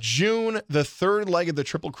 June, the 3rd leg of the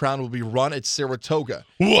Triple Crown will be run at Saratoga.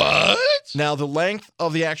 What? Now, the length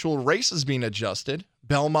of the actual race is being adjusted.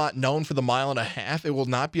 Belmont, known for the 1.5 miles, it will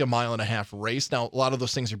not be a 1.5 mile race. Now, a lot of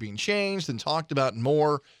those things are being changed and talked about and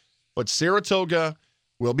more, but Saratoga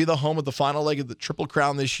will be the home of the final leg of the Triple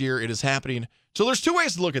Crown this year. It is happening. So there's 2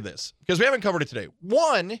 ways to look at this, because we haven't covered it today.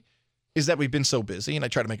 One is that we've been so busy, and I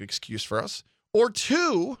try to make an excuse for us. Or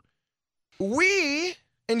 2, we,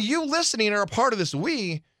 and you listening are a part of this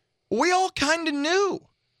we all kind of knew.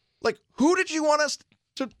 Like, who did you want us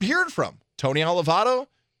to hear it from? Tony Olivato,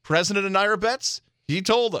 president of Naira Bets? He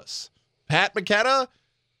told us. Pat McKenna,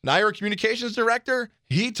 Naira Communications Director?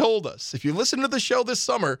 He told us. If you listen to the show this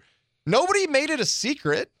summer, nobody made it a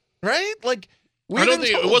secret, right? Like, I don't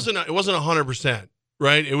think it wasn't 100%,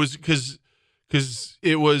 right? It was because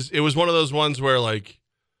it was one of those ones where, like,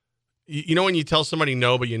 you know when you tell somebody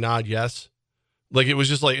no but you nod yes, like it was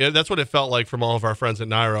just like that's what it felt like from all of our friends at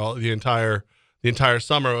Naira the entire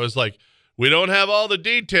summer. It was like, we don't have all the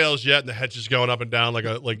details yet, and the head's just going up and down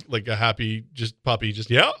like a happy just puppy.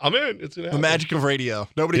 Just I'm in. It's gonna happen. The magic of radio.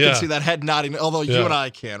 Nobody can see that head nodding, although you and I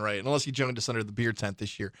can, right? Unless you joined us under the beer tent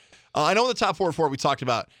this year. I know in the top 4 we talked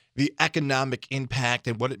about the economic impact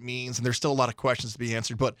and what it means, and there's still a lot of questions to be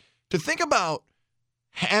answered. But to think about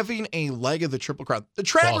having a leg of the Triple Crown, the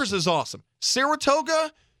Travers is awesome.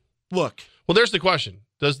 Saratoga, look. Well, there's the question: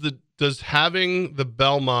 Does having the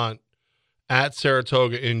Belmont at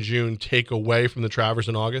Saratoga in June take away from the Travers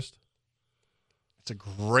in August? It's a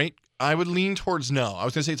great. I would lean towards no. I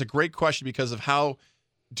was going to say it's a great question because of how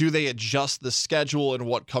do they adjust the schedule and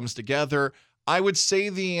what comes together. I would say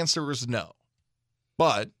the answer is no.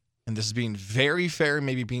 But and this is being very fair,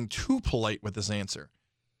 maybe being too polite with this answer.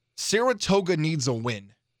 Saratoga needs a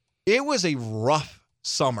win. It was a rough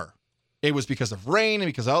summer. It was because of rain and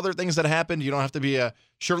because of other things that happened. You don't have to be a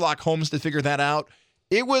Sherlock Holmes to figure that out.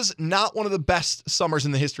 It was not one of the best summers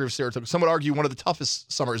in the history of Saratoga. Some would argue one of the toughest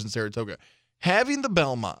summers in Saratoga. Having the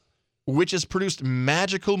Belmont, which has produced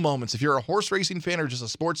magical moments, if you're a horse racing fan or just a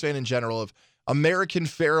sports fan in general, of American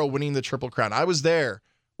Pharoah winning the Triple Crown. I was there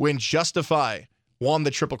when Justify won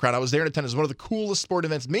the Triple Crown. I was there in attendance. One of the coolest sport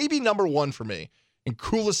events, maybe number one for me, and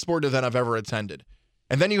coolest sport event I've ever attended.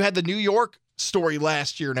 And then you had the New York story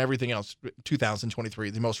last year and everything else,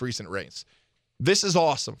 2023, the most recent race. This is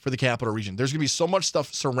awesome for the Capital Region. There's going to be so much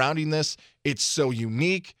stuff surrounding this. It's so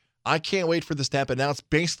unique. I can't wait for this to happen. Now it's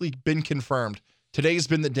basically been confirmed. Today's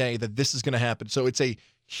been the day that this is going to happen. So it's a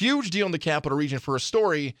huge deal in the Capital Region for a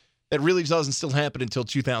story that really doesn't still happen until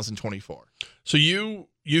 2024. So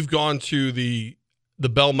you've gone to the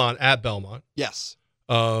Belmont at Belmont. Yes.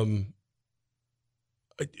 What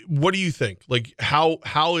do you think? Like how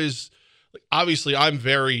is, obviously I'm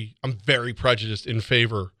very prejudiced in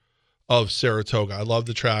favor of Saratoga. I love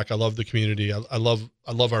the track. I love the community. I love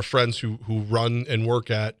our friends who run and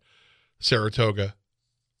work at Saratoga.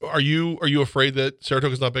 Are you afraid that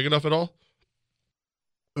Saratoga's not big enough at all?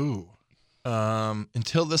 Ooh.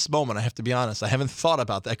 Until this moment, I have to be honest, I haven't thought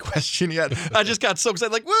about that question yet. I just got so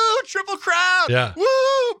excited, like, woo, Triple Crown. Yeah.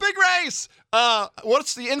 Woo, big race.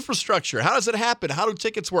 What's the infrastructure? How does it happen? How do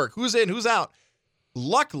tickets work? Who's in, who's out?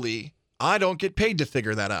 Luckily, I don't get paid to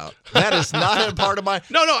figure that out. That is not a part of my...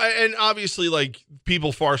 No, and obviously, like,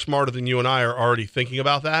 people far smarter than you and I are already thinking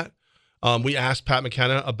about that. We asked Pat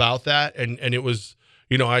McKenna about that, and it was,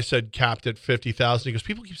 I said capped at 50,000. He goes,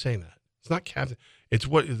 people keep saying that. It's not capped. It's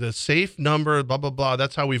what the safe number, blah, blah, blah.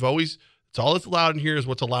 That's how we've always, it's all that's allowed in here is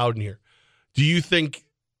what's allowed in here. Do you think,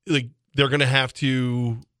 like, they're going to have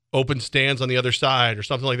to open stands on the other side or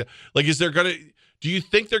something like that? Like, do you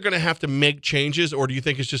think they're going to have to make changes, or do you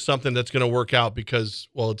think it's just something that's going to work out because,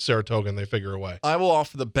 well, it's Saratoga and they figure a way? I will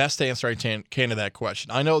offer the best answer I can to that question.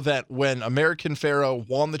 I know that when American Pharoah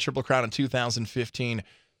won the Triple Crown in 2015,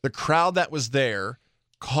 the crowd that was there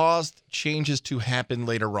caused changes to happen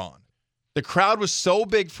later on. The crowd was so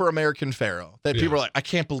big for American Pharoah that people were like, I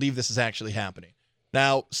can't believe this is actually happening.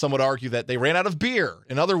 Now, some would argue that they ran out of beer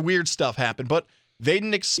and other weird stuff happened, but they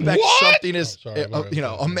didn't expect something as,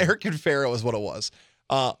 American Pharoah is what it was.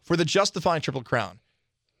 For the Justifying Triple Crown,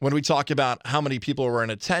 when we talk about how many people were in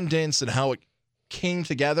attendance and how it came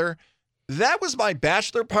together, that was my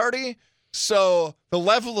bachelor party. So the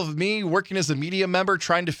level of me working as a media member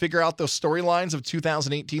trying to figure out those storylines of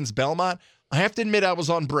 2018's Belmont, I have to admit I was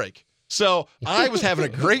on break. So I was having a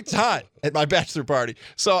great time at my bachelor party.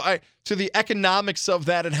 So to the economics of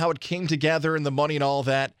that and how it came together and the money and all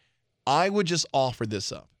that, I would just offer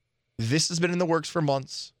this up. This has been in the works for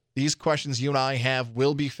months. These questions you and I have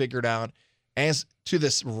will be figured out. As to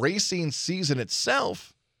this racing season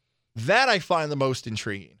itself, that I find the most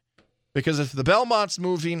intriguing. Because if the Belmont's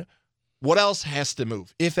moving, what else has to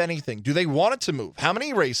move, if anything? Do they want it to move? How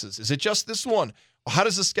many races? Is it just this one? How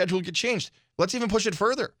does the schedule get changed? Let's even push it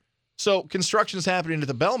further. So construction is happening at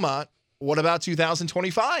the Belmont. What about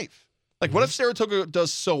 2025? Like, what if Saratoga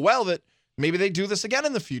does so well that maybe they do this again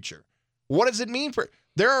in the future? What does it mean for...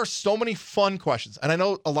 There are so many fun questions. And I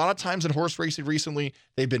know a lot of times in horse racing recently,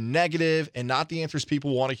 they've been negative and not the answers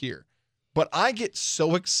people want to hear. But I get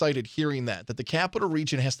so excited hearing that the Capital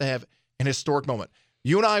Region has to have an historic moment.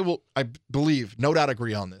 You and I will, I believe, no doubt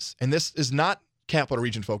agree on this. And this is not Capital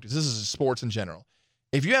Region focused. This is sports in general.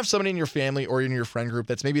 If you have somebody in your family or in your friend group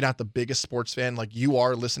that's maybe not the biggest sports fan like you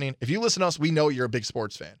are listening, if you listen to us, we know you're a big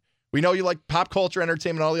sports fan. We know you like pop culture,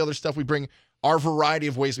 entertainment, all the other stuff. We bring our variety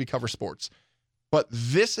of ways we cover sports. But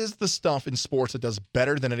this is the stuff in sports that does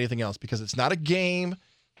better than anything else because it's not a game,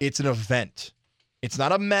 it's an event. It's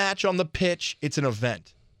not a match on the pitch, it's an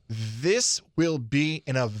event. This will be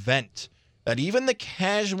an event that even the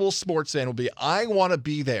casual sports fan will be, I want to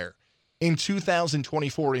be there in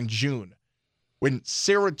 2024 in June when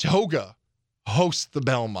Saratoga hosts the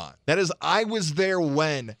Belmont. That is, I was there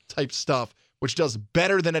when type stuff, which does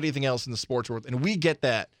better than anything else in the sports world. And we get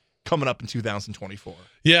that coming up in 2024.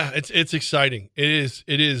 Yeah, it's exciting. It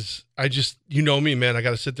is. I just, me, man, I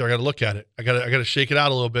got to sit there. I got to look at it. I got to shake it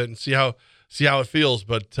out a little bit and see how it feels.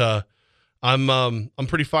 But I'm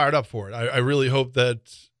pretty fired up for it. I really hope that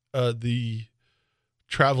the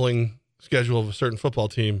traveling schedule of a certain football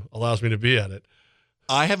team allows me to be at it.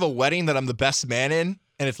 I have a wedding that I'm the best man in,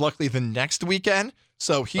 and it's luckily the next weekend.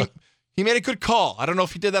 So he made a good call. I don't know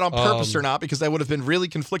if he did that on purpose or not, because I would have been really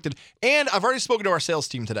conflicted. And I've already spoken to our sales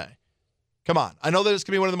team today. Come on. I know that it's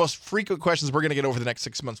going to be one of the most frequent questions we're going to get over the next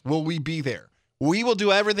 6 months. Will we be there? We will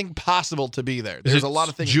do everything possible to be there. There's a lot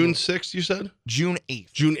of things. June 6th, you said? June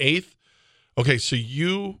 8th. June 8th? Okay, so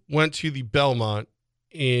you went to the Belmont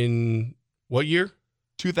in what year?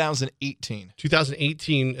 2018.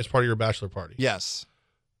 2018 as part of your bachelor party. Yes.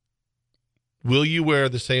 Will you wear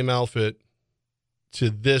the same outfit to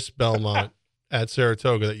this Belmont at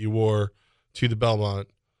Saratoga that you wore to the Belmont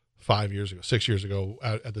 5 years ago, 6 years ago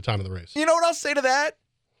at the time of the race? You know what I'll say to that?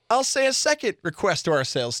 I'll say a second request to our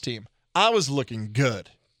sales team. I was looking good.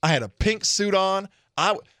 I had a pink suit on.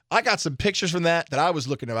 I got some pictures from that I was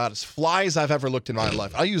looking about as fly as I've ever looked in my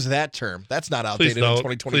life. I'll use that term. That's not outdated in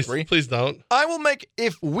 2023. Please don't. I will make,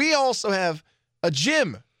 if we also have a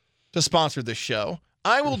gym to sponsor this show,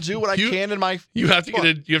 I will do what I can in my. You have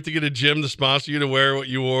to get a gym to sponsor you to wear what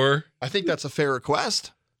you wore. I think that's a fair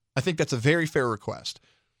request. I think that's a very fair request.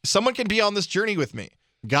 Someone can be on this journey with me.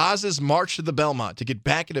 Gaz's March to the Belmont to get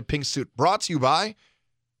back in a pink suit, brought to you by,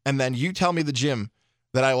 and then you tell me the gym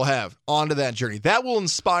that I will have onto that journey. That will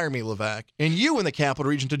inspire me, Levac, and you in the Capital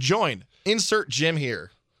Region to join. Insert gym here.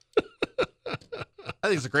 I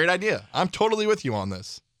think it's a great idea. I'm totally with you on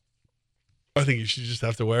this. I think you should just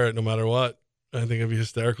have to wear it no matter what. I think it'd be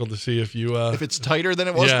hysterical to see if you if it's tighter than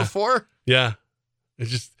it was before. Yeah, it's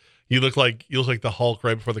just you look like the Hulk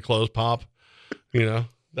right before the clothes pop. You know,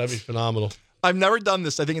 that'd be phenomenal. I've never done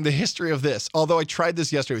this. I think in the history of this, although I tried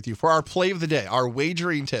this yesterday with you for our play of the day, our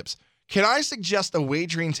wagering tips. Can I suggest a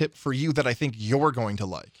wagering tip for you that I think you're going to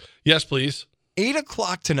like? Yes, please.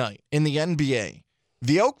 8:00 tonight in the NBA,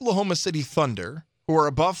 the Oklahoma City Thunder, who are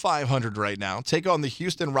above 500 right now, take on the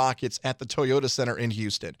Houston Rockets at the Toyota Center in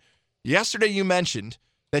Houston. Yesterday, you mentioned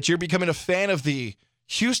that you're becoming a fan of the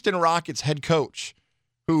Houston Rockets head coach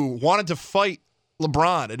who wanted to fight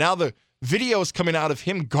LeBron. And now the video is coming out of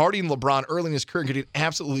him guarding LeBron early in his career and getting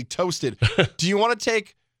absolutely toasted. Do you want to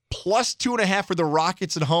take plus 2.5 for the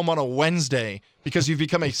Rockets at home on a Wednesday because you've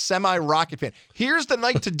become a semi-Rocket fan? Here's the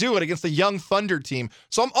night to do it against the young Thunder team.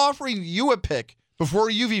 So I'm offering you a pick before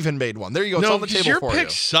you've even made one. There you go. It's on the table for you. Your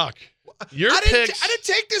picks suck. I didn't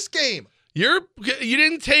take this game. You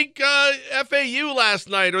didn't take FAU last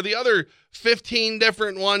night or the other 15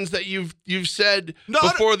 different ones that you've said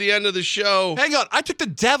before the end of the show. Hang on. I took the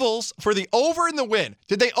Devils for the over and the win.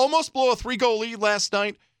 Did they almost blow a 3-goal lead last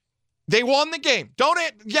night? They won the game.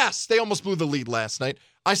 Yes, they almost blew the lead last night.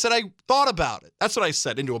 I said I thought about it. That's what I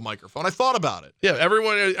said into a microphone. I thought about it. Yeah, every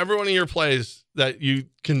one of your plays that you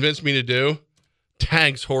convinced me to do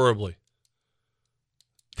tanks horribly.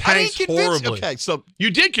 Tanks horribly. Okay, so you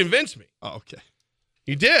did convince me. Oh, okay.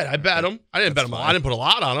 You did. I bet them. I didn't bet them. I didn't put a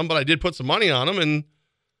lot on them, but I did put some money on them, and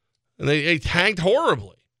they tanked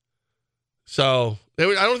horribly. So I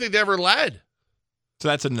don't think they ever led. So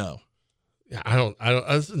that's a no. Yeah,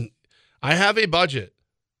 I have a budget.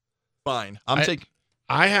 Fine.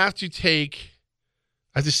 I have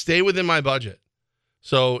to stay within my budget.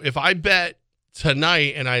 So if I bet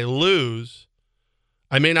tonight and I lose,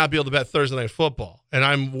 I may not be able to bet Thursday Night Football. And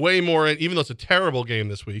I'm way more in, even though it's a terrible game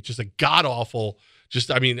this week, just a god-awful,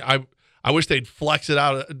 I wish they'd flex it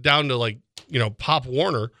out down to Pop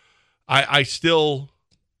Warner. I still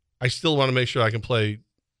want to make sure I can play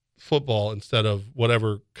football instead of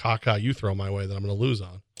whatever caca you throw my way that I'm going to lose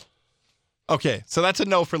on. Okay, so that's a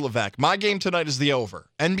no for Levac. My game tonight is the over.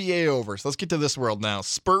 NBA over. So let's get to this world now.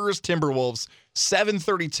 Spurs, Timberwolves,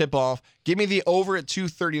 7:30 tip-off. Give me the over at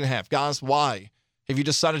 230.5. Guys, why have you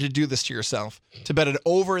decided to do this to yourself? To bet it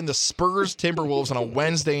over in the Spurs, Timberwolves on a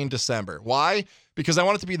Wednesday in December. Why? Because I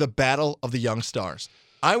want it to be the battle of the young stars.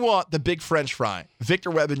 I want the big French fry, Victor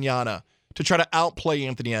Wembanyama, to try to outplay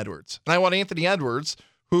Anthony Edwards. And I want Anthony Edwards,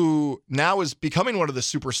 who now is becoming one of the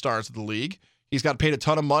superstars of the league. He's got paid a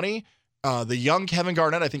ton of money. The young Kevin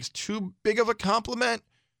Garnett, I think, is too big of a compliment,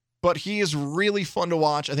 but he is really fun to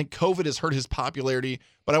watch. I think COVID has hurt his popularity,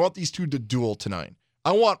 but I want these two to duel tonight.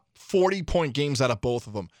 I want 40-point games out of both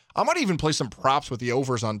of them. I might even play some props with the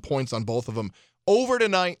overs on points on both of them. Over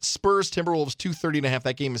tonight, Spurs, Timberwolves, 230.5.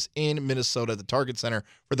 That game is in Minnesota at the Target Center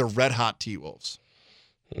for the Red Hot T-Wolves.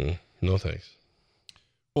 No thanks.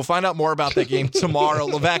 We'll find out more about that game tomorrow.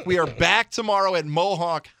 Levac, we are back tomorrow at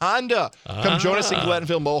Mohawk Honda. Come join us in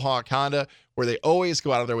Glenville, Mohawk Honda, where they always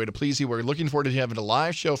go out of their way to please you. We're looking forward to having a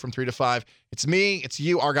live show from 3 to 5. It's me, it's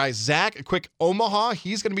you, our guy Zach. A quick Omaha.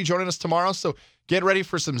 He's going to be joining us tomorrow, so get ready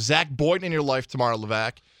for some Zach Boyd in your life tomorrow,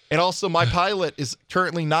 Levac. And also, my pilot is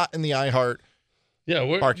currently not in the iHeart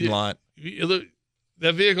parking lot.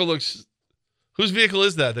 That vehicle looks... Whose vehicle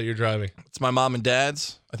is that you're driving? It's my mom and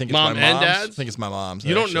dad's. I think it's mom my mom's. And dad's? I think it's my mom's.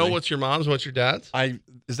 You don't know what's your mom's, what's your dad's?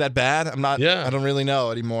 Is that bad? I'm not. Yeah. I don't really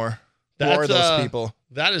know anymore. Who are those people?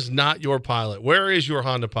 That is not your Pilot. Where is your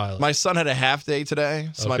Honda Pilot? My son had a half day today,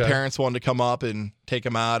 so my Okay. parents wanted to come up and take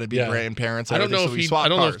him out and be grandparents. I don't know so we swapped I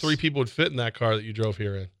don't know if cars. 3 people would fit in that car that you drove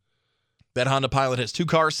here in. That Honda Pilot has 2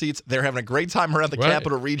 car seats. They're having a great time around the Right.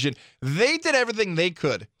 capital region. They did everything they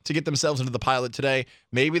could to get themselves into the Pilot today.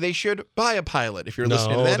 Maybe they should buy a Pilot if you're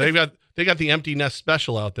listening to that. They got the empty nest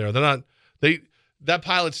special out there. That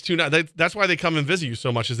Pilot's too nice. That's why they come and visit you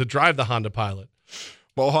so much, is to drive the Honda Pilot.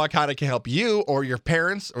 Mohawk Honda can help you or your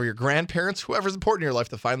parents or your grandparents, whoever's important in your life,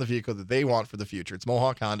 to find the vehicle that they want for the future. It's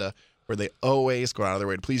Mohawk Honda, where they always go out of their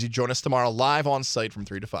way to please you. Join us tomorrow live on site from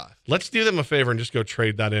 3 to 5. Let's do them a favor and just go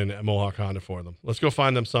trade that in at Mohawk Honda for them. Let's go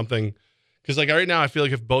find them something. Because like right now, I feel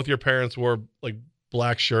like if both your parents wore like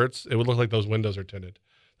black shirts, it would look like those windows are tinted.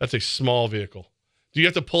 That's a small vehicle. Do you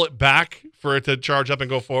have to pull it back for it to charge up and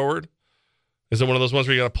go forward? Is it one of those ones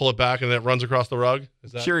where you got to pull it back and then it runs across the rug?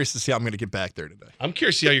 Is that? Curious to see how I'm going to get back there today. I'm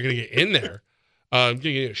curious to see how you're going to get in there. I'm going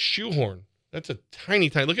to get a shoehorn. That's a tiny.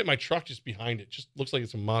 Look at my truck just behind it. Just looks like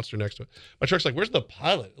it's a monster next to it. My truck's like, where's the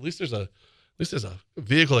Pilot? At least there's a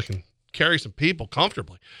vehicle that can carry some people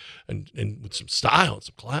comfortably and with some style and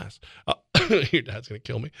some class. Your dad's going to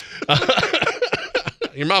kill me.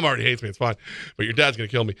 Your mom already hates me. It's fine. But your dad's going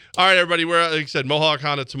to kill me. All right, everybody. We're, like I said, Mohawk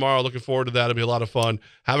Honda tomorrow. Looking forward to that. It'll be a lot of fun.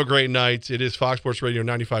 Have a great night. It is Fox Sports Radio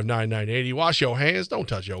 95.9, 980. Wash your hands. Don't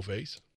touch your face.